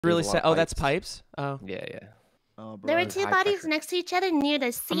Really sad. Oh, that's pipes. Oh. Yeah, yeah. Oh, bro. There were two bodies next to each other near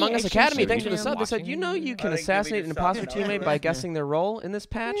the sea. Among Us urchin Academy, ship. thanks for the sub. They said, you know you can assassinate an imposter teammate by guessing their role in this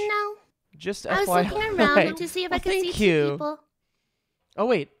patch? No. Just I was FYI. looking around to see if I could see two people. Oh,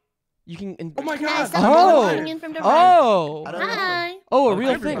 wait. You can... Oh my And I god! saw people coming in from the right. Oh! Hi. Oh, a Oh, real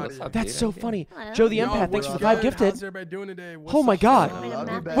everybody. thing. What's up, That's dude? so funny. Hello. Joe the Yo, Empath, thanks for the what's 5 good? gifted. How's everybody doing today? What's Oh my up? god. I love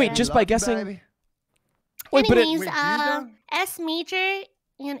you, Wait, baby. just by guessing... Wait, but Anyways, Wait, Giza? S Major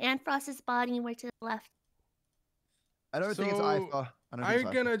and Antfrost's body were to the left. I don't think it's So, Ifa.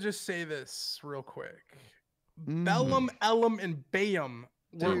 I'm gonna just say this real quick. Mm. Bellum, Ellum, and Bayum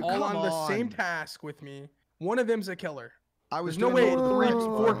were Dude, all on come the same on. task with me. One of them's a killer. I was There's no way doing all the pipes,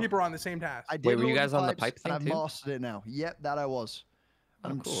 4 bro. people are on the same task. I did Wait, were all you guys on the pipes, pipe and thing I too? mastered it now. Yep, that I was. Oh,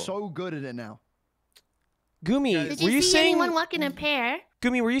 I'm cool. so good at it now. Gumi, Did Did were you you see saying... anyone walk in a pair?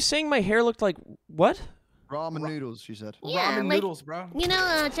 Gumi, were you saying my hair looked like... What? Ramen noodles, she said. Yeah, Ramen like, noodles, bro. you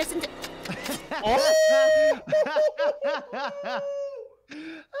know, Justin.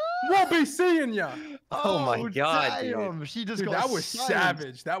 We'll be seeing ya. Oh my god, dude. damn, she just Dude, got that was silenced.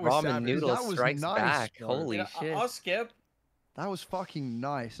 savage. That was Ramen savage. noodles That was strikes nice, back. bro. Holy Yeah, shit. I'll skip. That was fucking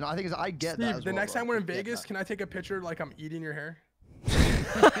nice. No, I think I get Steve, that as the well, next bro. time we're in I get Vegas, that. can I take a picture like I'm eating your hair?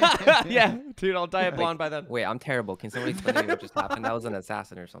 Yeah, dude, I'll dye it blonde by then. Wait, I'm terrible. Can somebody explain to me what just happened? That was an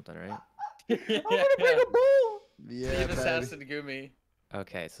assassin or something, right? I'm gonna bring a bowl. Yeah, Steve baby. Assassin Gumi.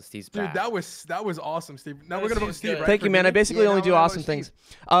 Okay, so Steve's Dude, back. that was awesome, Steve. Now That we're gonna vote seems Steve, good. right? Thank for you, man. I Gumi? basically Yeah, only no, do no, awesome Steve. things.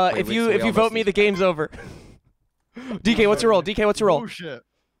 Wait, If so you we if you all vote must me, be- the game's over. DK, what's your role? DK, what's your role? Oh shit.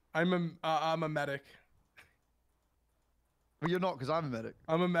 I'm a medic. Well, you're not, because I'm a medic.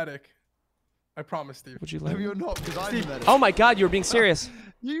 I'm a medic. I promise, Steve. Would you No, let me? you're not, because I'm a medic. Oh my god, you were being serious.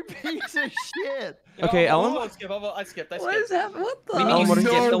 You piece of shit. Okay, Ellen? I skipped. I skipped. What is happening? What the? We Oh, need what to is-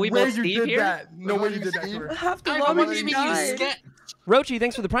 skip. No So we way vote you Steve did here? that. No way you did that. Steve? Corey. Have to I love voted me, Steve. guys. Rochi,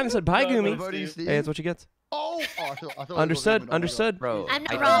 thanks for the prime. That said, bye, No, no, Gumi. no. Voting Steve. Steve. Hey, that's what you get. Oh, I thought it was Understood. Gumi. Oh my Understood. Bro, I'm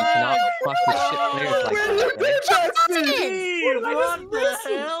I not wrong. cannot fuck with shit players like that, right? Steve, what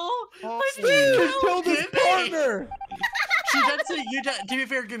the hell? God. Steve killed his partner. She did say you. To be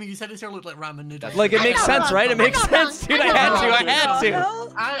fair, Gumi, you said his hair looked like ramen noodles. Like, it makes sense, right? It makes sense, dude. I had to. I had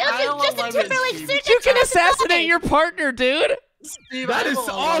to. I don't Justin love it, Timberlake Steve. suited You can to assassinate your partner, dude. Steve, That I is don't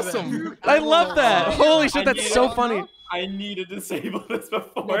love it. awesome. I love that. Holy shit, I that's need so it. funny. I need to disable this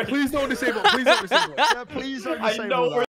before. No, please don't disable it. Please don't disable it. Yeah, please don't I disable know that. where